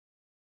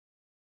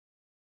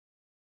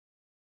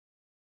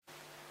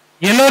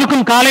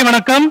எல்லோருக்கும் காலை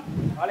வணக்கம்.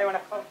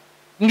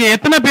 இங்க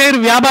எத்தனை பேர்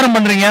வியாபாரம்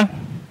பண்றீங்க?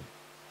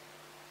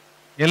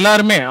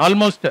 எல்லாருமே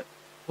ஆல்மோஸ்ட்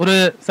ஒரு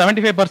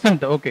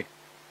 75%. ஓகே.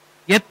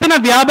 எத்தனை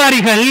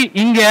வியாபாரிகள்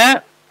இங்க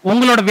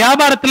உங்களோட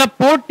வியாபாரத்துல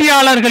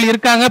போட்டியாளர்கள்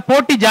இருக்காங்க?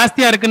 போட்டி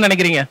ஜாஸ்தியா இருக்குன்னு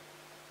நினைக்கிறீங்க?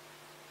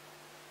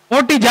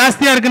 போட்டி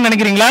ஜாஸ்தியா இருக்குன்னு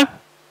நினைக்கிறீங்களா?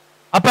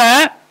 அப்ப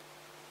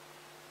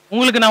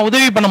உங்களுக்கு நான்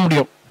உதவி பண்ண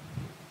முடியும்.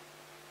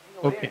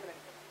 Okay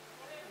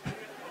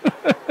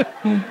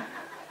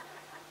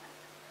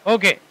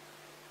okay.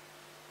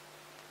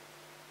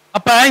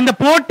 அப்ப இந்த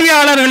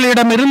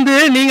போட்டியாளர்களிடமிருந்து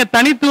நீங்க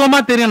தனித்துவமா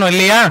தெரியணும்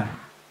இல்லையா?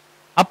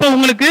 அப்ப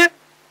உங்களுக்கு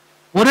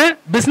ஒரு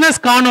பிசினஸ்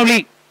காணொளி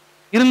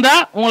இருந்தா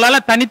உங்களால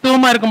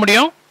தனித்துவமா இருக்க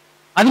முடியும்.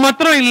 அது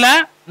மாத்திரம் இல்ல,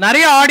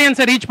 நிறைய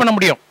ஆடியன்ஸை ரீச் பண்ண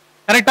முடியும்.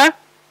 கரெக்டா?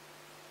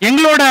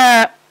 எங்களோட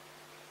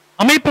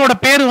அமைப்போட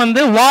பேரு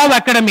வாவ்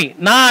அகாடமி.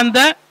 நான் அந்த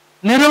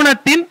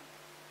நிறுவனத்தின்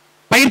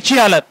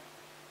பயிற்சியாளர்.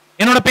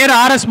 என்னோட பேர்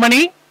RS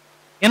மணி.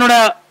 என்னோட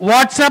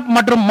வாட்ஸ்அப்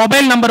மற்றும்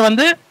மொபைல் நம்பர்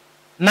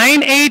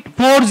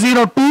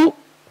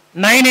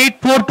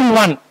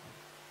 9840298421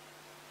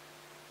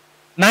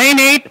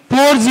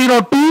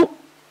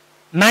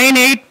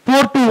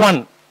 9840298421.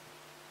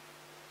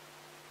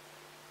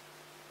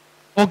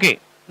 ஓகே.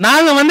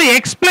 நாங்க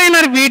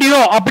எக்ஸ்பிளைனர் வீடியோ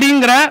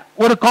அப்படிங்கிற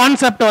ஒரு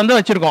கான்செப்ட்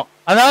வச்சிருக்கோம்.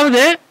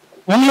 அதாவது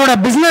உங்களோட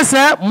பிசினஸ்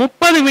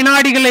 30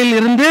 வினாடிகளில்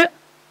இருந்து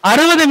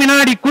 60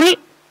 வினாடிக்குள்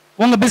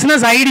உங்க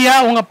பிசினஸ் ஐடியா,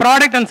 உங்க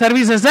ப்ராடக்ட் அண்ட்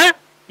சர்வீசஸ்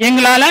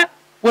எங்களால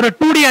ஒரு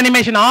 2D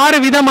அனிமேஷன் 6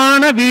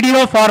 விதமான வீடியோ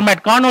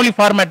ஃபார்மேட், காணொளி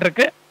ஃபார்மேட்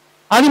இருக்கு.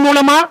 அது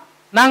மூலமா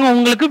நாங்க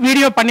உங்களுக்கு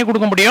வீடியோ பண்ணி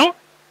கொடுக்க முடியும்.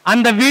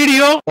 அந்த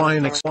video Why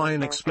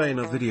an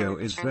explainer video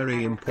is very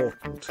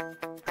important.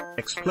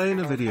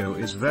 Explainer video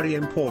is very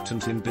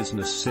important in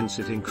business since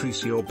it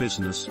increase your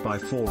business by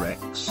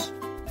 4x.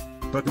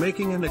 But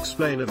making an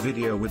explainer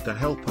video with the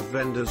help of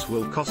vendors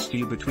will cost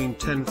you between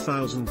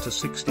 10,000 to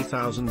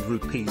 60,000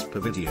 rupees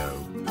per video.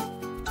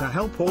 To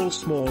help all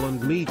small and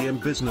medium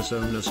business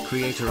owners,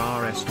 creator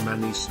RS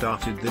Mani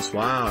started this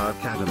WOW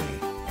Academy.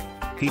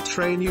 He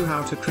train you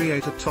how to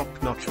create a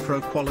top-notch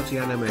pro-quality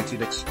animated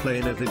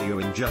explainer video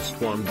in just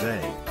one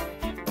day.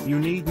 You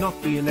need not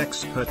be an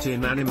expert in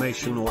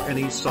animation or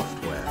any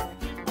software.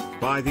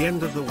 By the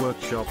end of the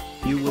workshop,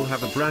 you will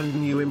have a brand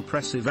new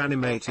impressive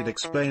animated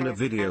explainer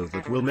video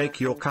that will make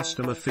your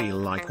customer feel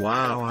like,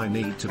 wow, I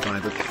need to buy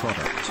that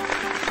product.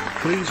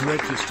 Please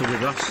register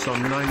with us on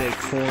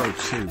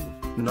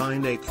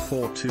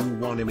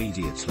 98402-98421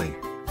 immediately.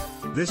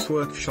 This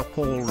workshop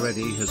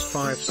already has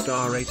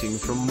 5-star rating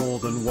from more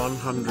than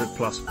 100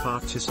 plus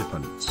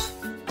participants.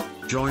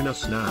 Join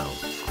us now.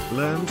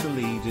 Learn to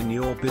lead in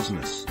your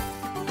business.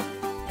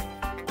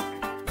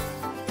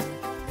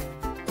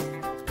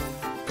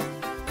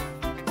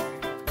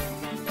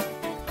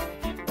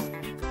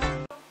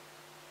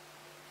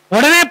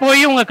 உடனே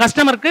போய் உங்க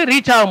கஸ்டமருக்கு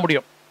reach ஆக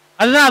முடியும்.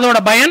 அதுதான் அதோட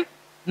பயன்.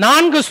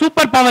 4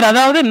 super power,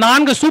 அதாவது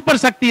 4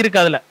 சூப்பர் சக்தி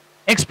இருக்கு அதுல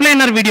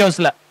எக்ஸ்பிளைனர்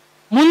வீடியோஸ்ல.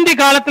 முந்தி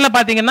காலத்துல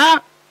பாத்தீங்கன்னா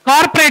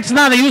கார்ப்பரேட்ஸ்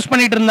தான் அதை யூஸ்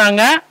பண்ணிட்டு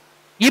இருந்தாங்க.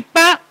 இப்ப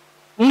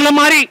உங்களை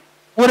மாதிரி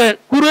ஒரு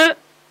குறு,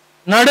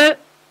 நடு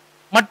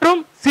மற்றும்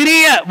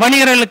சிறிய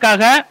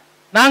வணிகர்களுக்காக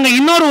நாங்க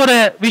இன்னொரு ஒரு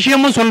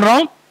விஷயமும்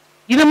சொல்றோம்.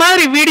 இது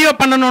மாதிரி வீடியோ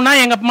பண்ணணும்னா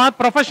எங்க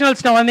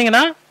ப்ரொஃபஷனல்ஸ்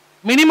வந்தீங்கன்னா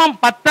மினிமம்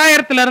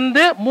 10,000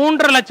 இருந்து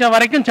 3.5 லட்சம்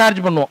வரைக்கும்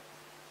சார்ஜ் பண்ணுவோம்.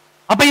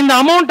 அப்ப இந்த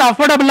அமௌண்ட்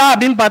அஃபோர்டபிளா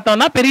அப்படின்னு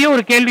பார்த்தோம்னா பெரிய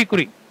ஒரு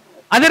கேள்விக்குறி.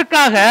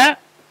 அதற்காக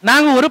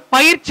நாங்க ஒரு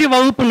பயிற்சி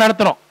வகுப்பு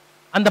நடத்துறோம்.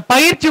 அந்த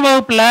பயிற்சி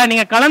வகுப்புல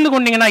நீங்க கலந்து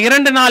கொண்டீங்கன்னா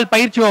 2 நாள்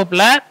பயிற்சி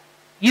வகுப்புல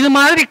இது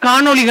மாதிரி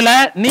காணொளிகளை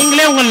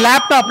நீங்களே உங்க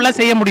லேப்டாப்ல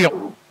செய்ய முடியும்.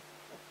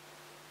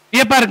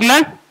 ஏப்பா இருக்குல்ல?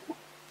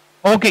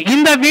 ஓகே.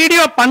 இந்த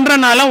வீடியோ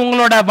பண்றனால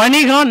உங்களோட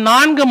வணிகம்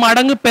 4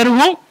 மடங்கு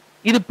பெருகும்.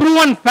 இது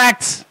ப்ரூவன்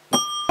ஃபேக்ட்ஸ்.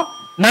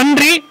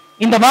 நன்றி.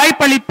 இந்த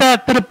வாய்ப்பளித்த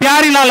திரு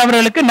பியாரிலால்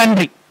அவர்களுக்கு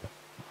நன்றி.